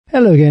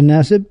Hello again. Now,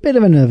 it's a bit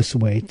of a nervous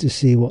wait to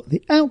see what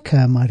the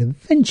outcome might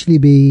eventually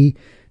be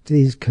to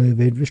these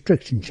COVID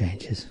restriction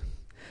changes.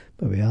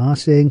 But we are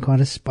seeing quite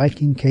a spike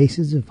in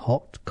cases of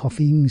hot,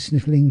 coughing,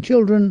 sniffling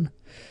children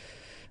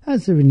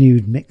as the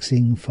renewed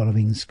mixing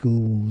following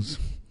schools,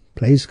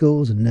 play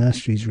schools and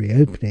nurseries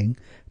reopening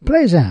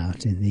plays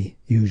out in the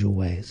usual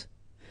ways.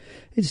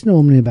 It's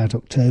normally about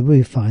October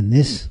we find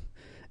this,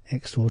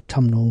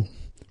 ex-autumnal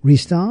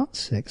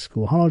restarts,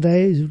 ex-school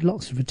holidays, with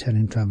lots of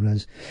returning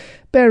travellers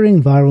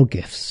bearing viral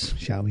gifts,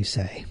 shall we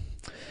say,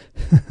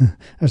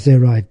 as they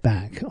arrive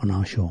back on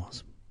our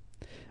shores.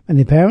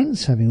 Many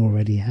parents, having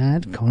already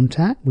had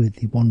contact with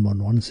the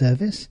 111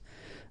 service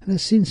and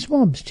have seen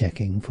swabs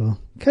checking for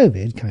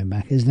COVID coming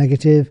back as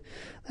negative,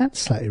 that's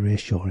slightly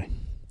reassuring.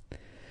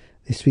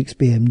 This week's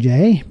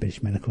BMJ,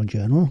 British Medical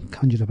Journal,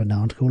 conjured up an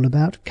article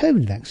about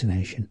COVID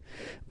vaccination,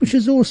 which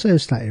is also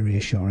slightly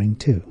reassuring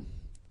too.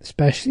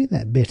 Especially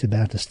that bit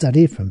about a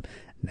study from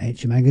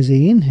Nature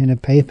magazine in a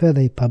paper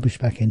they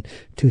published back in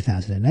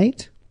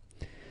 2008,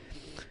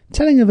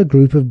 telling of a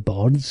group of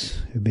bods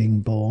who, being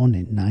born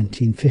in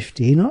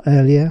 1915 or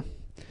earlier,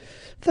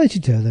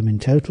 32 of them in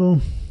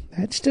total,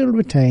 had still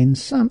retained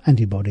some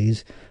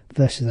antibodies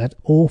versus that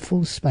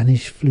awful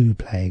Spanish flu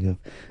plague of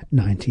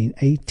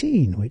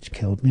 1918, which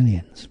killed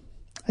millions.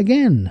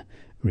 Again,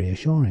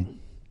 reassuring.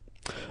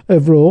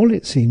 Overall,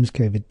 it seems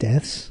COVID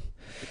deaths,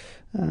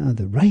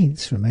 the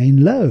rates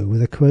remain low,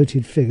 with a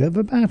quoted figure of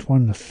about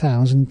 1 in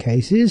 1,000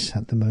 cases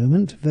at the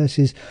moment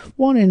versus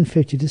 1 in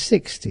 50 to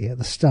 60 at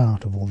the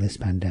start of all this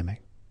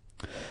pandemic.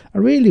 I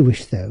really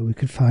wish, though, we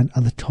could find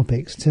other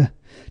topics to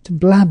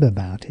blab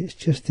about. It's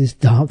just this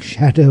dark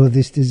shadow of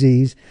this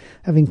disease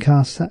having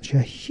cast such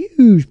a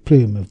huge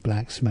plume of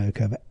black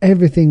smoke over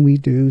everything we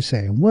do,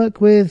 say, and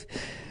work with.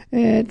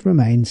 It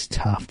remains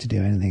tough to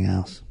do anything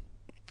else.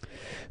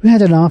 We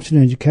had an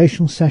afternoon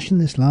educational session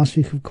this last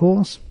week, of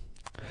course.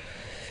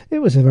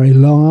 It was a very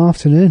long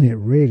afternoon, it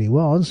really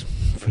was,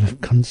 full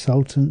of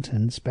consultant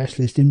and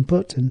specialist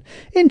input and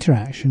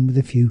interaction with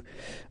a few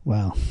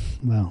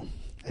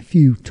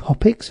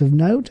topics of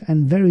note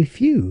and very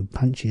few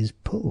punches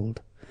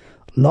pulled.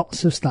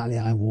 Lots of slightly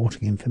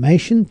eye-watering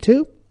information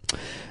too,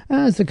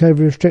 as the COVID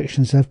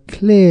restrictions have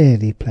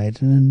clearly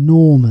played an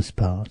enormous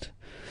part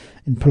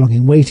in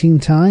prolonging waiting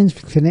times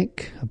for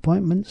clinic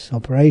appointments,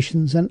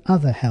 operations and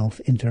other health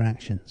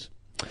interactions.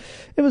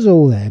 It was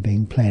all there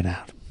being played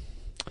out.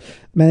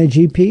 Many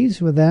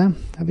GPs were there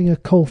having a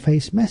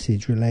coal-faced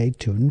message relayed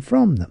to and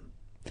from them.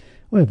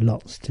 We have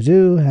lots to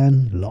do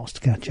and lots to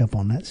catch up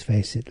on, let's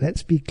face it.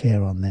 Let's be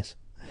clear on this.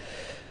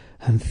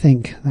 And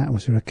think that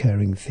was a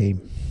recurring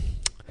theme.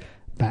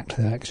 Back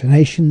to the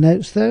vaccination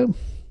notes, though.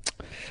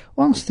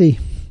 Whilst the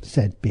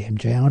said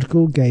BMJ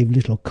article gave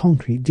little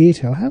concrete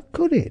detail, how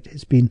could it?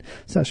 It's been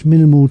such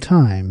minimal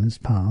time has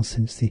passed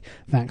since the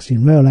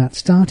vaccine rollout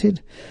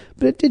started,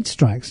 but it did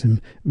strike some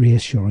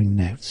reassuring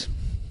notes.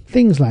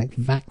 Things like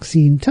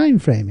vaccine time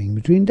framing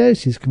between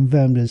doses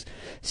confirmed as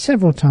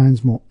several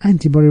times more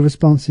antibody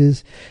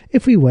responses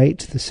if we wait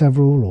the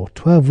several or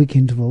 12-week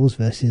intervals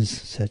versus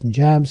certain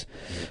jabs,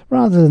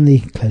 rather than the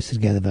closer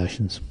together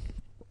versions.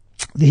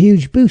 The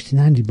huge boost in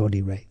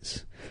antibody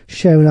rates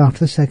shown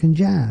after the second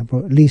jab,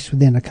 or at least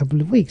within a couple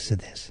of weeks of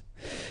this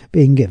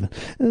being given.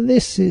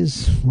 This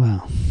is,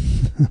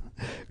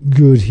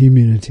 good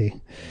immunity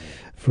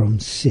from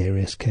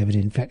serious COVID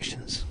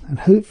infections, and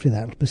hopefully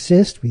that will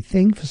persist, we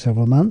think, for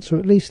several months, or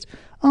at least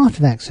after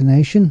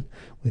vaccination,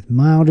 with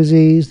mild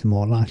disease, the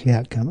more likely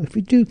outcome if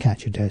we do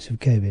catch a dose of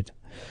COVID,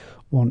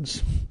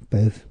 once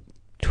both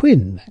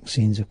twin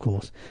vaccines, of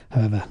course,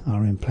 however,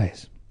 are in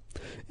place.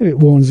 If it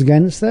warns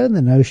against, though, the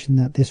notion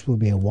that this will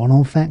be a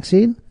one-off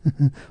vaccine,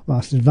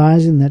 whilst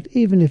advising that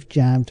even if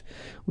jabbed,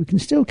 we can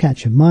still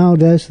catch a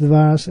mild dose of the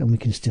virus and we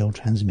can still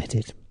transmit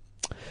it.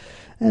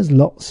 There's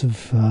lots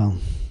of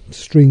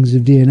strings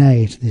of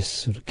DNA to this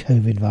sort of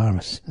COVID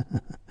virus.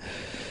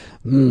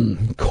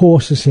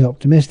 Cautiously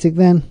optimistic,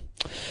 then.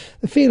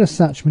 The feel of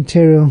such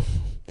material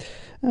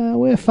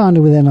we're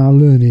finding within our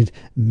learned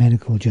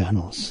medical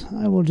journals.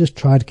 I will just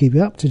try to keep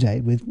you up to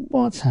date with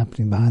what's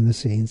happening behind the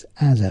scenes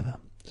as ever.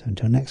 So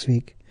until next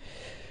week,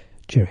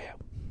 cheerio.